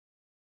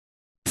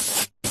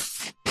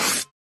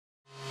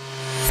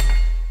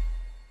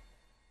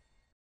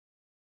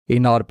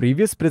In our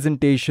previous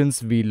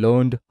presentations, we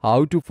learned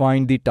how to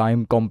find the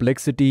time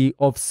complexity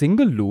of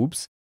single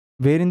loops,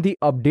 where in the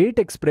update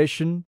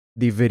expression,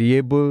 the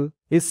variable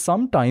is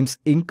sometimes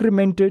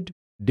incremented,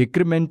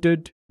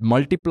 decremented,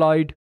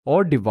 multiplied,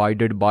 or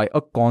divided by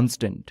a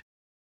constant.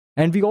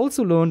 And we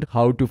also learned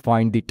how to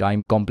find the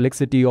time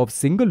complexity of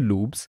single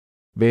loops,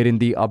 where in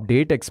the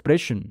update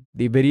expression,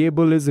 the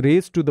variable is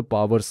raised to the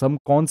power some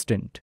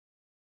constant.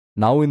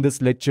 Now in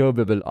this lecture,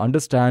 we will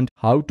understand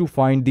how to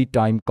find the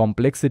time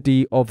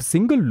complexity of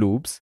single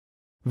loops,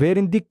 where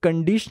in the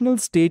conditional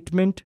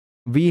statement,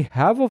 we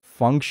have a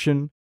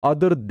function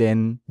other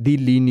than the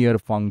linear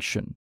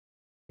function.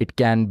 It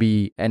can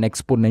be an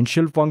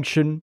exponential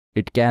function,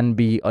 it can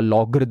be a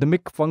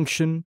logarithmic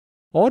function,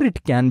 or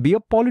it can be a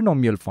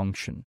polynomial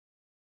function.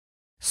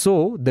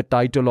 So, the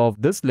title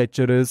of this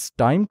lecture is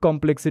Time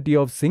Complexity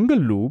of Single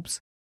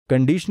Loops,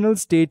 Conditional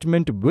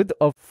Statement with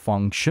a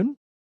Function.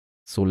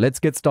 So let's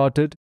get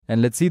started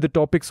and let's see the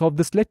topics of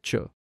this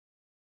lecture.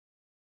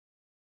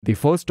 The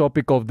first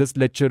topic of this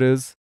lecture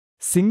is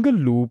Single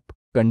Loop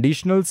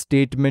Conditional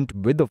Statement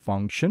with a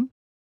Function.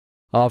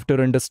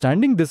 After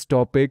understanding this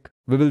topic,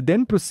 we will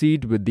then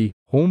proceed with the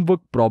homework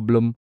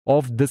problem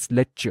of this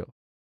lecture.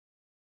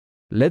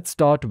 Let's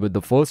start with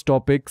the first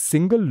topic,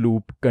 Single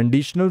Loop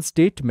Conditional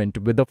Statement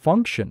with a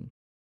Function.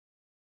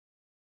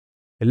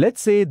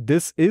 Let's say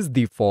this is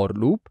the for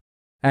loop,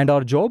 and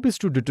our job is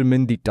to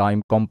determine the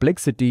time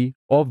complexity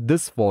of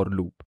this for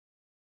loop.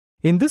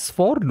 In this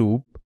for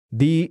loop,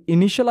 the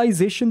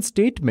initialization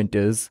statement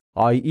is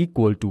I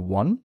equal to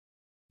 1.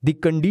 The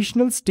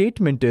conditional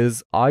statement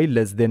is I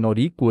less than or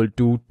equal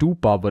to 2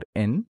 power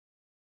n.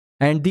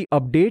 And the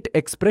update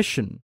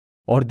expression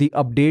or the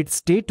update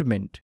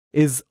statement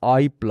is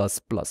I++.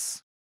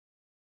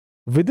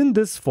 Within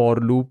this for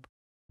loop,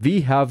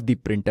 we have the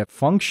printf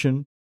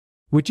function,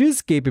 which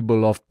is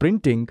capable of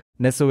printing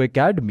Neso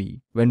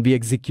Academy when we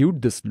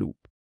execute this loop.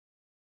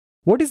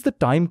 What is the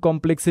time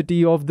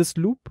complexity of this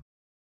loop?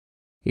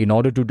 In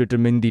order to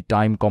determine the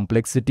time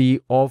complexity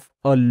of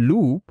a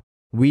loop,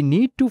 we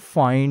need to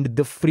find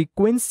the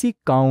frequency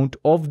count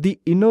of the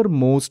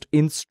innermost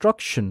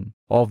instruction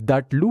of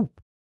that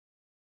loop.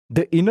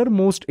 The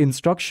innermost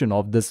instruction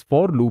of this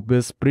for loop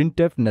is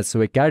printf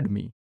Neso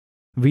Academy.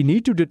 We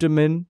need to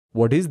determine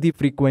what is the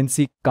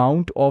frequency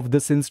count of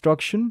this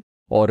instruction,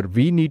 or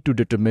we need to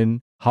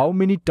determine how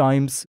many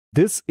times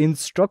this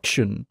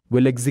instruction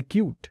will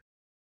execute.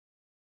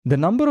 The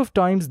number of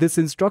times this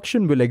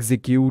instruction will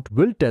execute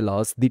will tell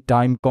us the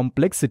time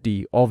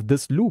complexity of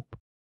this loop.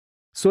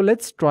 So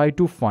let's try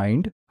to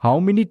find how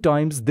many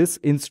times this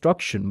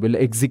instruction will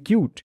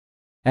execute.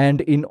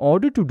 And in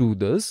order to do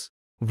this,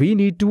 we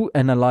need to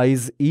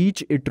analyze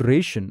each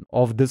iteration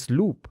of this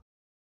loop.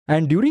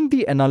 And during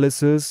the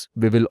analysis,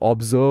 we will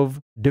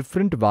observe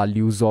different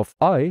values of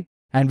I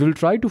and we'll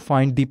try to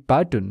find the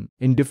pattern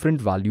in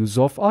different values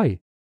of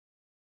I.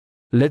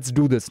 Let's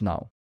do this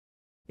now.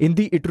 In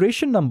the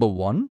iteration number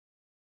 1,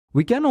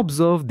 we can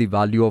observe the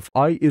value of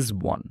I is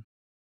 1.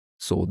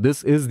 So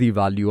this is the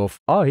value of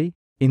I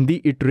in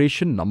the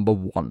iteration number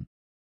 1.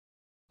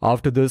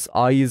 After this,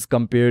 I is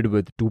compared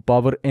with 2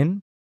 power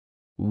n.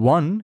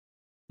 1,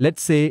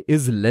 let's say,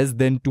 is less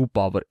than 2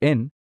 power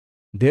n.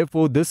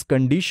 Therefore, this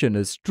condition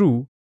is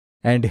true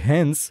and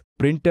hence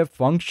printf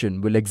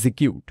function will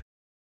execute.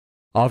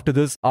 After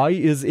this, I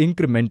is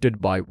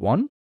incremented by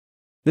 1.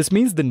 This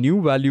means the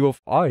new value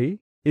of I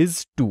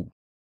is 2.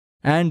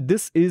 And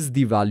this is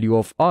the value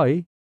of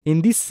I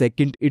in the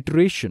second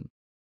iteration.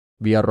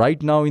 We are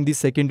right now in the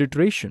second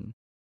iteration.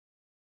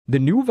 The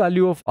new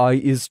value of I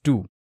is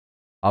 2.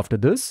 After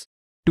this,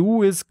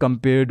 2 is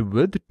compared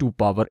with 2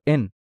 power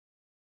n.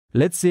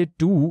 Let's say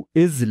 2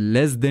 is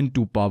less than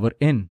 2 power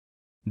n.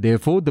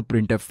 Therefore, the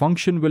printf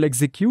function will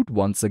execute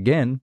once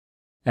again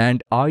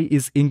and I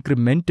is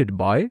incremented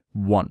by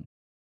 1.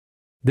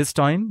 This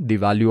time, the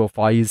value of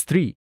I is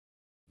 3.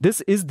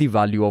 This is the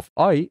value of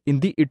I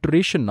in the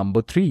iteration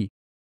number 3.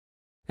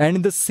 And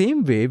in the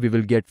same way, we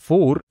will get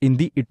 4 in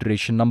the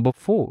iteration number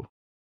 4.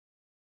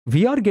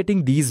 We are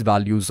getting these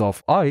values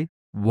of I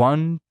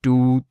 1,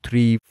 2,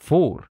 3,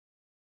 4.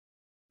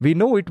 We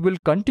know it will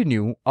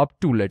continue up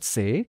to, let's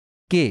say,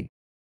 k,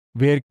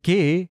 where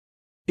k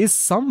is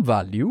some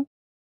value.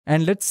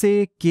 And let's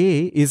say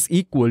k is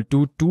equal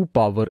to 2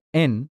 power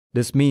n.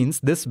 This means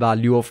this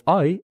value of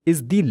I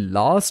is the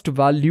last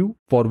value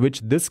for which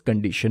this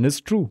condition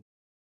is true.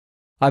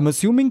 I'm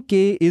assuming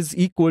k is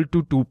equal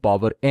to 2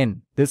 power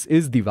n. This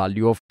is the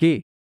value of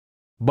k.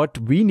 But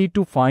we need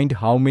to find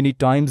how many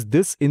times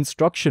this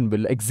instruction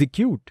will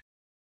execute.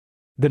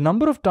 The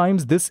number of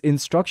times this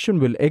instruction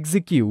will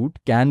execute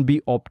can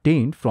be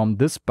obtained from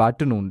this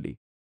pattern only.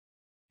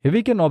 Here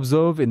we can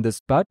observe in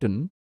this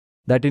pattern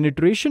that in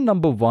iteration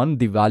number 1,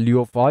 the value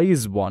of I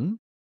is 1.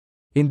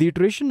 In the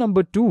iteration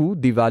number 2,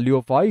 the value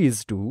of I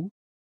is 2.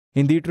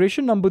 In the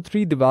iteration number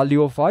 3, the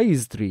value of I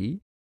is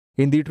 3.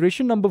 In the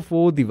iteration number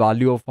 4, the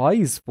value of I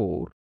is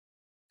 4.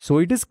 So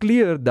it is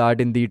clear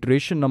that in the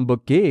iteration number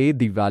k,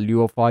 the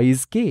value of I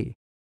is k.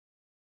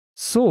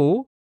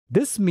 So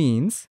this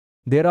means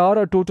there are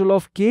a total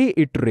of k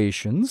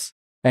iterations,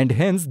 and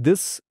hence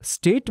this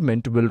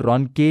statement will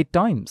run k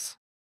times.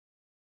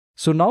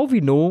 So now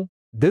we know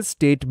this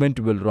statement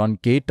will run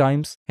k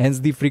times, hence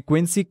the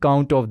frequency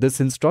count of this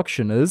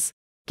instruction is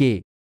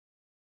k.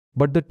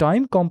 But the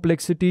time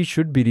complexity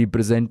should be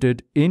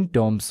represented in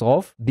terms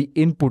of the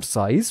input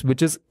size,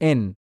 which is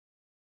n.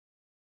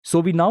 So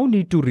we now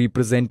need to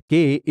represent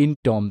k in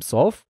terms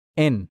of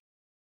n.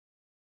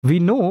 We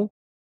know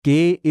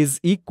k is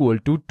equal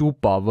to 2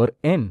 power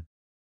n.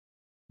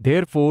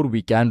 Therefore,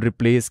 we can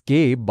replace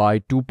k by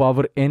 2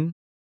 power n.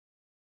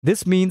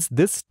 This means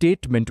this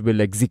statement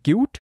will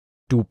execute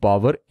 2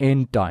 power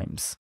n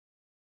times.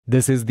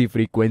 This is the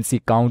frequency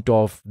count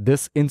of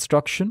this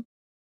instruction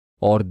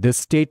or this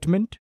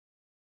statement.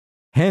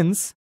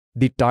 Hence,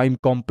 the time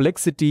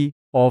complexity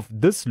of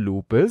this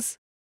loop is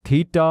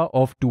theta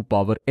of 2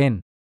 power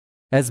n.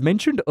 As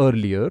mentioned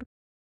earlier,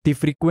 the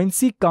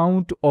frequency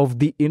count of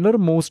the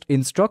innermost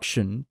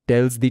instruction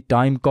tells the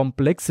time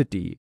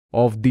complexity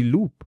of the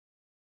loop.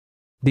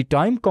 The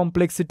time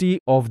complexity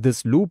of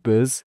this loop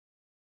is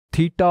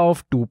theta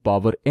of 2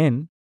 power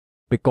n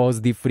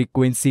because the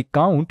frequency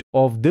count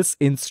of this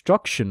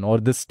instruction or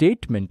the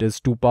statement is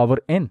 2 power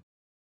n.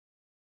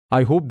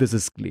 I hope this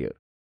is clear.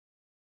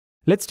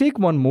 Let's take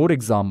one more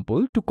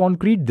example to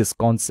concrete this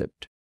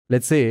concept.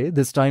 Let's say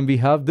this time we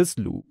have this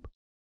loop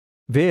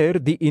where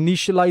the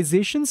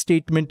initialization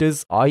statement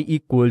is I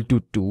equal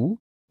to 2.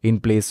 In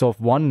place of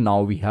 1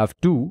 now we have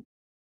 2.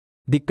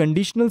 The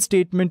conditional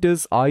statement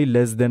is I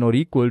less than or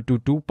equal to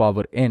 2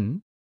 power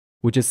n,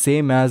 which is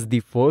same as the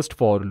first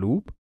for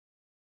loop.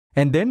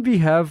 And then we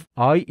have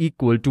I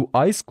equal to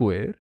I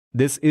square.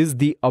 This is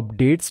the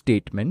update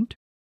statement.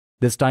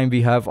 This time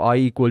we have I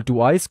equal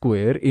to I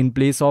square in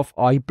place of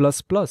I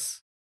plus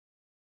plus.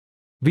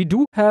 We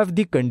do have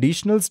the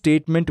conditional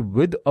statement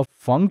with a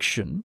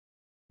function,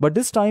 but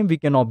this time we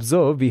can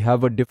observe we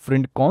have a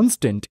different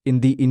constant in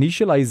the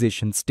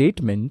initialization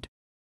statement,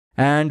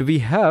 and we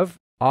have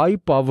I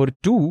power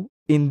 2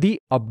 in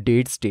the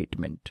update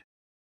statement.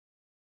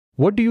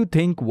 What do you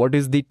think? What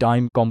is the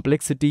time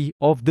complexity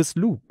of this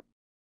loop?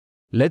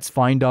 Let's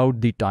find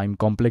out the time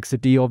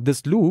complexity of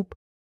this loop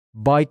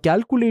by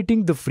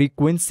calculating the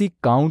frequency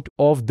count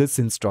of this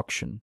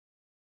instruction.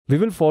 We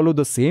will follow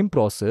the same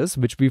process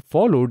which we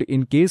followed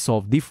in case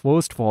of the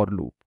first for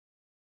loop.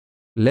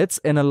 Let's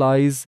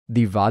analyze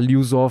the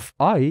values of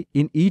I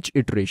in each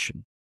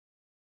iteration.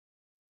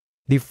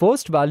 The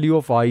first value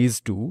of I is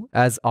 2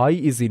 as I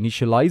is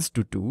initialized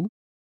to 2.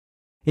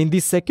 In the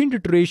second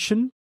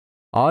iteration,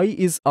 I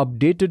is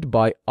updated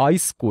by I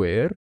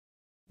square.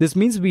 This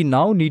means we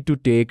now need to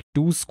take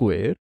 2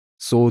 square.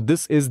 So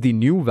this is the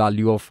new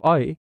value of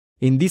I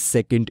in the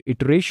second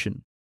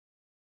iteration.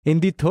 In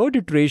the third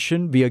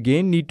iteration, we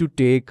again need to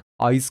take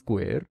I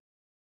square.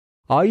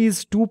 I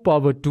is 2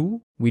 power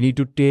 2. We need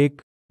to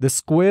take the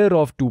square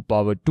of 2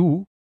 power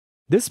 2.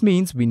 This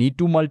means we need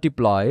to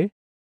multiply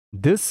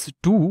this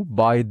 2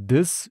 by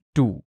this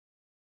 2.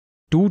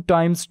 2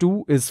 times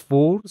 2 is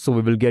 4, so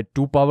we will get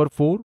 2 power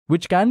 4,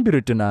 which can be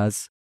written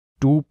as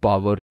 2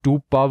 power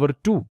 2 power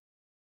 2.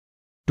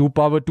 2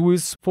 power 2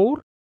 is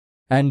 4,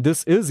 and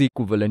this is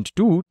equivalent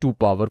to 2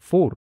 power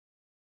 4.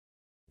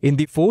 In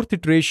the fourth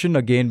iteration,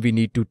 again we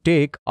need to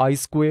take I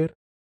square.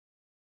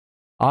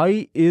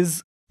 I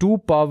is 2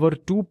 power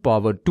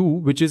 2,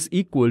 which is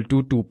equal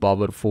to 2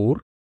 power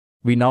 4.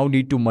 We now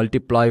need to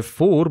multiply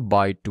 4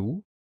 by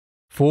 2.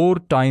 4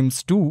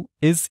 times 2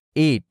 is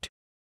 8,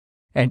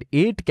 and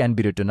 8 can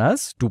be written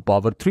as 2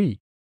 power 3.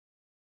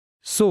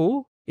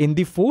 So, in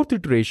the fourth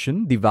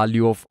iteration, the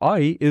value of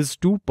I is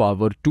 2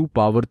 power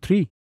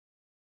 3.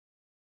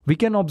 We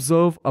can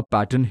observe a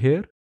pattern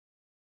here.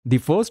 The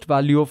first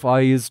value of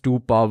I is 2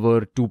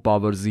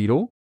 power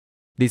 0.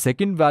 The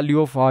second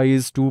value of I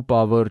is 2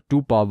 power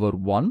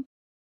 1.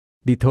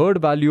 The third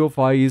value of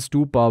I is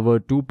 2 power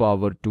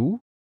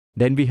 2.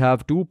 Then we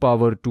have 2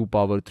 power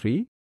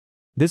 3.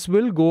 This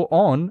will go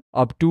on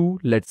up to,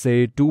 let's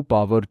say, 2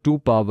 power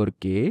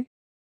k,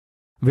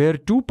 where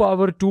 2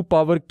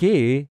 power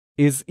k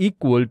is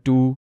equal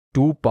to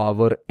 2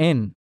 power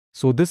n.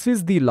 So this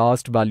is the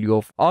last value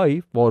of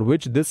I for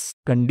which this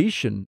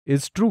condition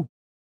is true.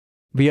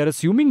 We are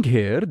assuming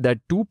here that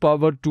 2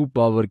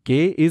 power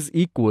k is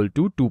equal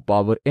to 2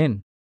 power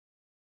n.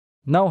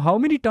 Now, how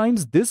many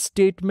times this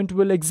statement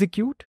will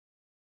execute?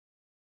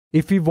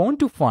 If we want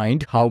to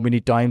find how many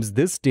times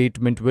this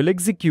statement will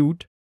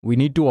execute, we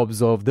need to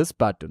observe this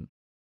pattern.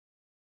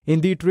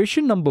 In the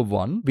iteration number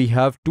 1, we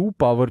have 2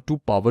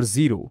 power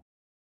 0.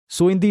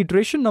 So in the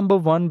iteration number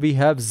 1, we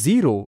have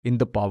 0 in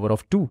the power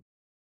of 2.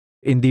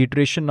 In the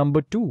iteration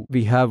number 2,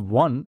 we have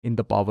 1 in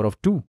the power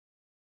of 2.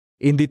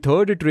 In the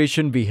third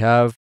iteration, we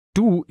have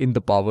 2 in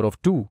the power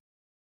of 2.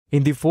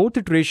 In the fourth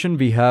iteration,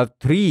 we have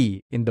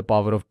 3 in the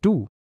power of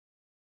 2.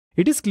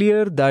 It is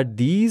clear that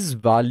these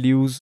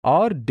values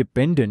are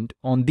dependent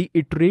on the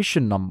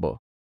iteration number.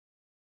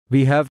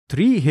 We have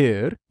 3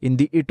 here in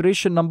the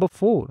iteration number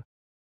 4.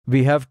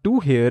 We have 2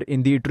 here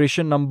in the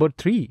iteration number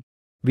 3.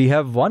 We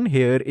have 1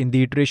 here in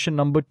the iteration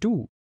number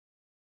 2.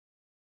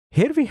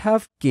 Here we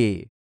have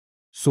k.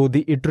 So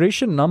the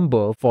iteration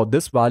number for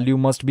this value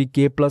must be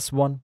k plus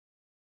 1.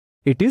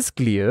 It is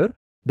clear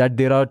that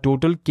there are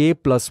total k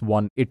plus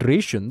 1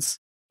 iterations,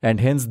 and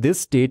hence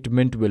this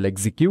statement will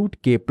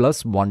execute k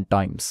plus 1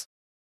 times.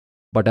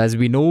 But as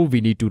we know,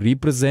 we need to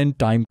represent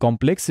time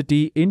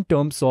complexity in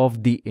terms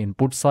of the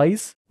input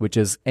size, which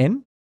is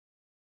n.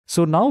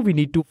 So now we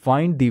need to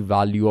find the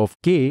value of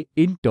k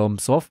in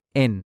terms of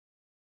n.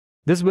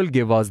 This will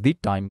give us the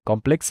time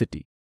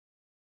complexity.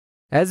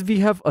 As we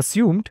have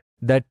assumed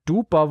that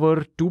 2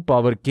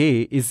 power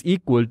k is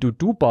equal to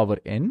 2 power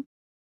n,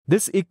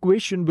 this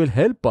equation will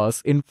help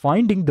us in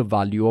finding the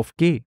value of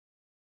k.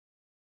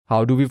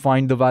 How do we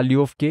find the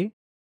value of k?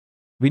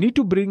 We need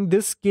to bring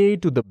this k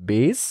to the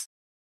base,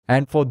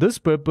 and for this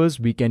purpose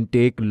we can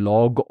take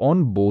log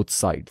on both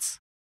sides.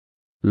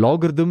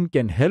 Logarithm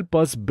can help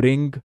us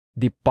bring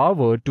the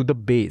power to the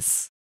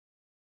base.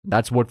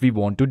 That's what we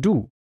want to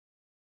do.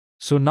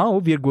 So now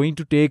we are going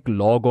to take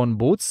log on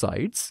both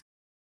sides.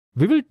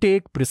 We will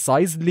take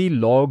precisely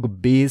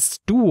log base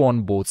 2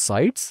 on both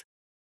sides,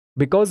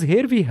 because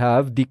here we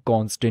have the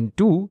constant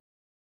 2,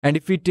 and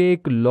if we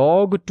take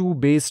log 2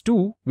 base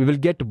 2, we will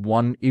get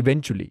 1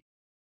 eventually.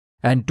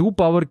 And 2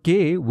 power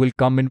k will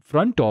come in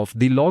front of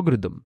the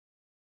logarithm.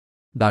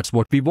 That's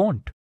what we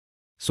want.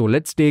 So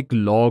let's take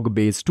log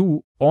base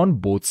 2 on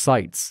both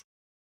sides.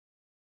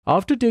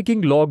 After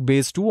taking log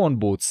base 2 on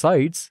both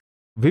sides,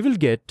 we will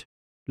get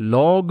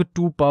log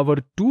 2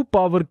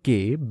 power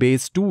k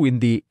base 2 in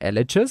the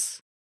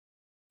LHS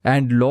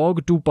and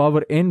log 2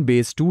 power n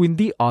base 2 in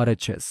the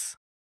RHS.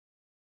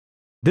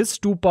 This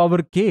 2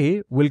 power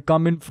k will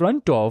come in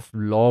front of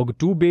log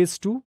 2 base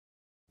 2.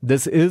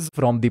 This is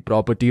from the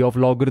property of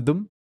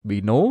logarithm.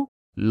 We know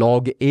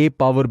log a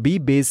power b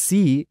base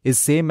c is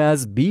same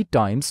as b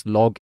times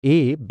log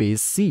a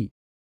base c.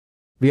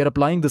 We are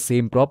applying the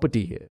same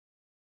property here.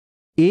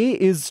 A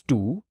is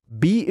 2,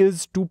 b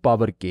is 2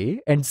 power k,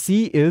 and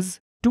c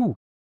is 2.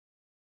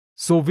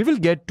 So we will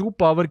get 2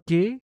 power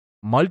k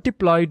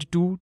multiplied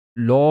to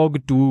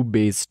log 2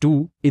 base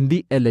 2 in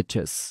the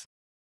LHS.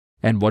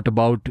 And what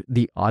about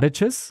the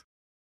RHS?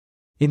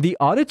 In the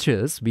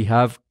RHS, we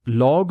have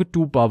log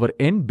 2 power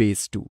n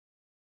base 2.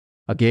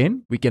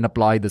 Again, we can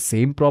apply the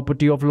same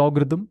property of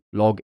logarithm.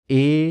 Log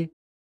a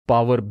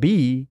power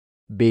b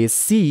base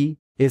c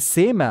is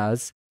same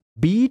as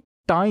b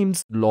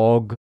times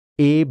log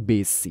a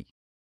base c.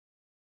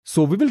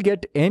 So we will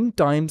get n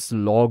times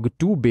log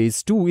 2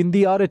 base 2 in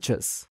the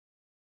RHS.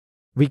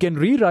 We can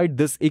rewrite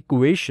this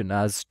equation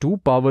as 2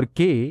 power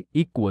k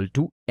equal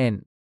to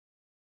n.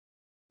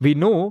 We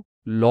know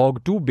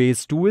log 2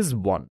 base 2 is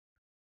 1.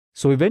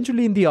 So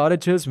eventually in the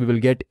RHS we will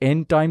get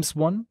n times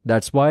 1.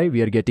 That's why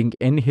we are getting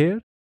n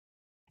here.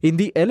 In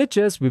the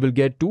LHS we will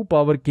get 2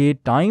 power k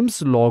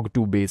times log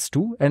 2 base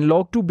 2, and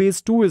log 2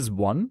 base 2 is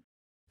 1.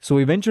 So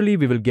eventually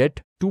we will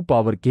get 2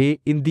 power k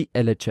in the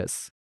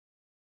LHS.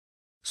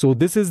 So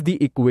this is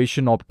the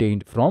equation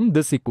obtained from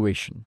this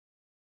equation.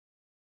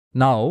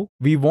 Now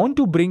we want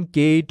to bring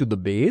k to the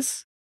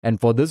base, and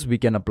for this we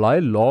can apply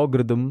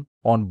logarithm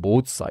on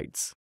both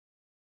sides.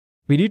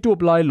 We need to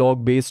apply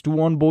log base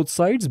 2 on both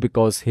sides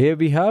because here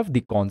we have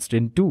the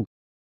constant 2.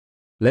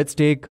 Let's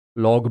take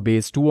log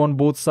base 2 on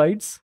both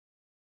sides.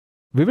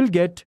 We will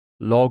get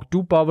log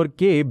 2 power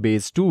k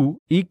base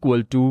 2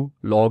 equal to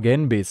log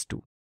n base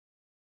 2.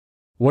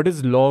 What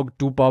is log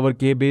 2 power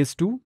k base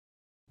 2?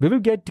 We will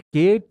get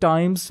k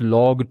times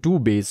log 2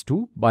 base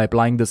 2 by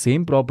applying the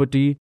same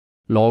property.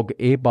 Log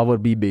a power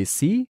b base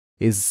c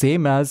is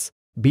same as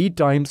b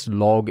times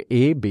log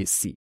a base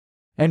c.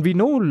 And we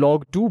know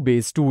log 2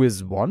 base 2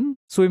 is 1.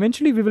 So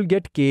eventually we will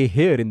get k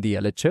here in the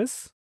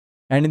LHS.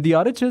 And in the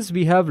RHS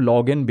we have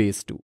log n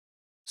base 2.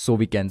 So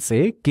we can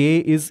say k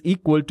is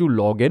equal to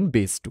log n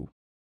base 2.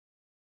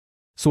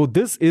 So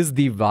this is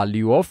the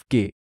value of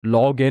k,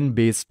 log n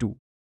base 2.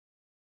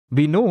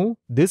 We know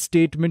this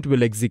statement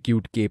will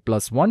execute k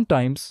plus 1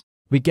 times.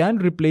 We can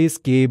replace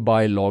k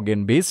by log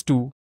n base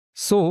 2.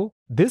 So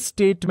this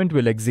statement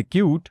will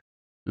execute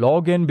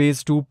log n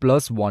base 2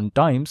 plus 1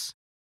 times.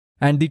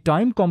 And the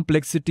time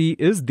complexity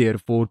is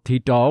therefore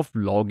theta of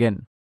log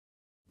n.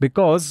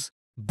 Because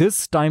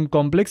this time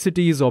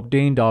complexity is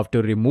obtained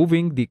after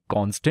removing the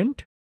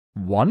constant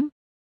 1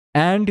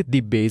 and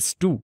the base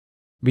 2.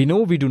 We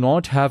know we do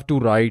not have to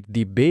write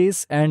the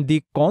base and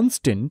the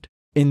constant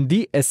in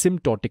the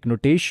asymptotic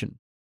notation.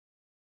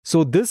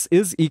 So this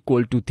is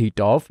equal to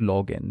theta of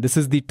log n. This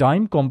is the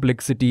time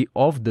complexity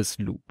of this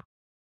loop.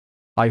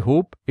 I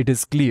hope it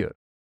is clear.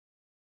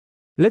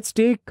 Let's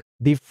take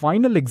the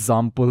final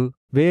example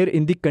where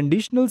in the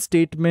conditional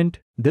statement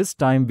this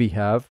time we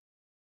have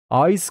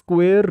I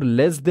square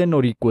less than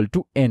or equal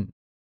to n.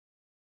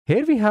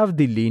 Here we have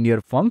the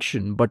linear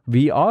function, but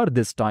we are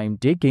this time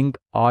taking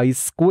I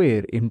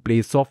square in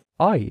place of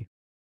I.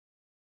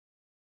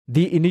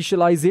 The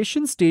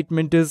initialization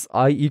statement is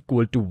I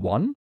equal to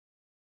 1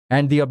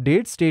 and the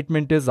update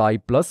statement is I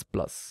plus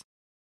plus.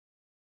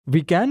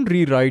 We can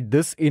rewrite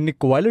this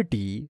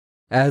inequality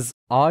as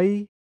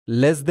I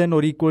less than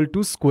or equal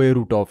to square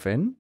root of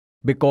n,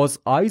 because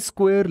I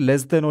square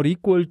less than or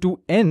equal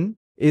to n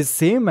is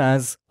same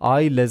as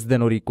I less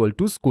than or equal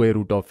to square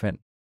root of n.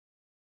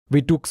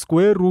 We took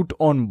square root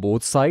on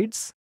both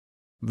sides.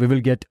 We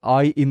will get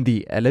I in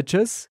the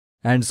LHS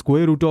and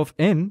square root of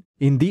n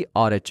in the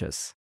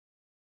RHS.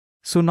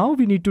 So now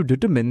we need to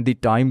determine the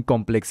time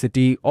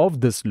complexity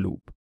of this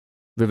loop.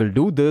 We will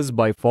do this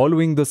by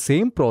following the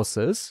same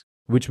process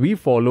which we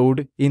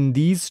followed in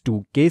these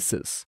two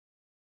cases.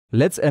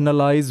 Let's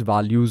analyze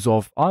values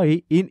of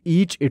I in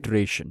each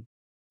iteration.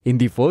 In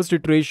the first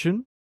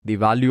iteration, the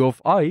value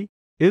of I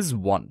is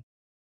 1.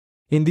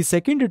 In the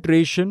second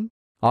iteration,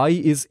 I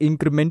is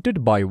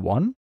incremented by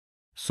 1,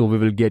 so we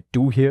will get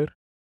 2 here.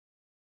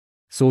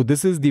 So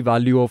this is the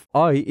value of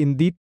I in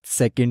the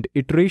second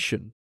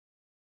iteration.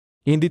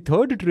 In the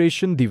third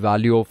iteration, the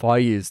value of I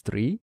is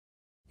 3.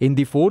 In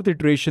the fourth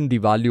iteration, the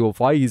value of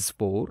I is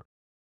 4.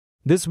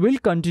 This will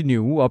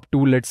continue up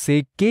to, let's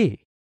say,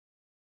 k.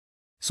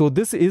 So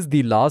this is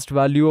the last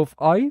value of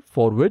I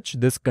for which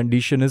this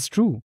condition is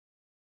true.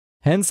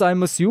 Hence, I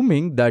am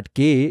assuming that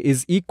k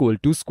is equal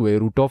to square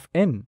root of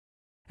n.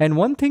 And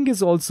one thing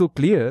is also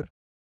clear,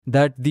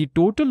 that the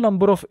total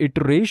number of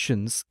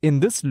iterations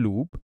in this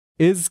loop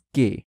is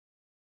k.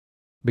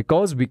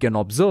 Because we can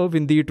observe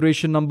in the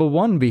iteration number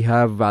 1 we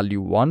have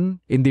value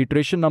 1, in the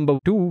iteration number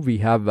 2 we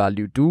have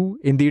value 2,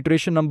 in the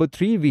iteration number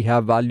 3 we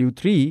have value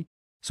 3.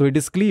 So it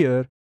is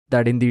clear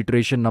that in the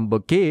iteration number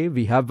k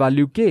we have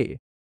value k.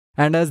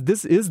 And as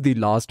this is the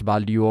last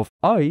value of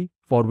I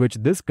for which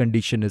this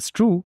condition is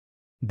true,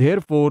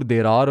 therefore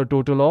there are a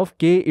total of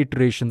k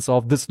iterations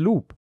of this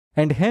loop,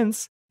 and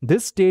hence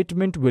this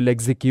statement will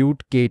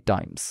execute k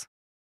times.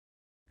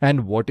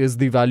 And what is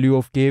the value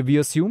of k we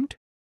assumed?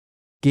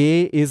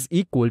 K is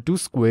equal to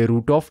square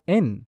root of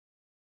n.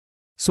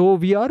 So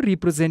we are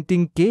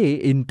representing k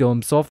in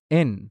terms of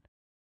n.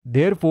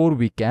 Therefore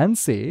we can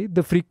say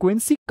the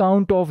frequency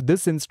count of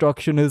this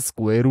instruction is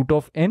square root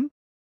of n,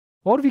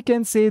 or we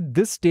can say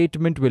this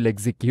statement will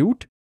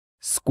execute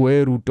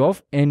square root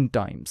of n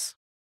times.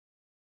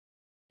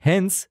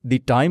 Hence the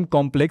time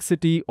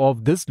complexity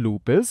of this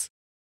loop is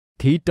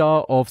theta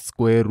of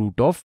square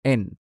root of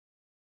n.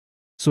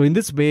 So in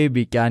this way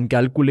we can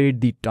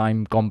calculate the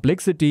time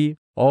complexity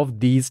of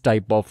these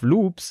type of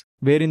loops,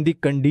 where in the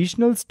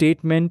conditional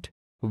statement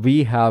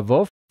we have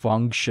a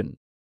function.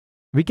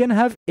 We can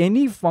have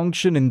any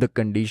function in the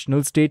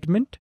conditional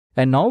statement,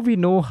 and now we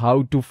know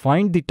how to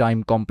find the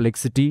time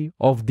complexity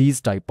of these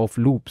type of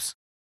loops.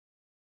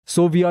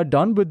 So we are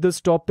done with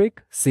this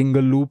topic,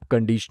 single loop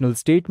conditional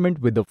statement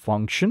with a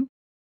function.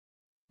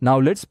 Now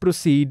let's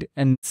proceed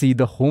and see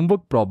the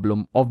homework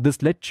problem of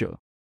this lecture.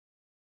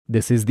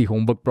 This is the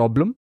homework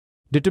problem.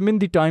 Determine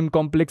the time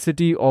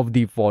complexity of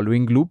the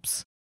following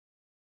loops.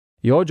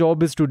 Your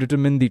job is to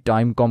determine the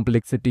time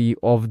complexity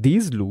of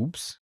these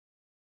loops.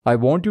 I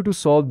want you to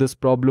solve this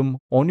problem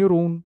on your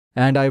own,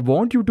 and I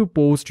want you to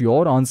post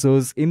your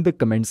answers in the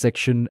comment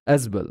section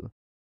as well.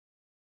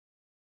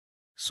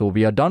 So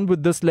we are done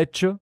with this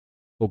lecture.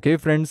 Okay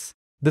friends,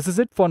 this is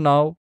it for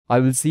now. I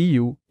will see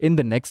you in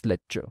the next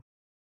lecture.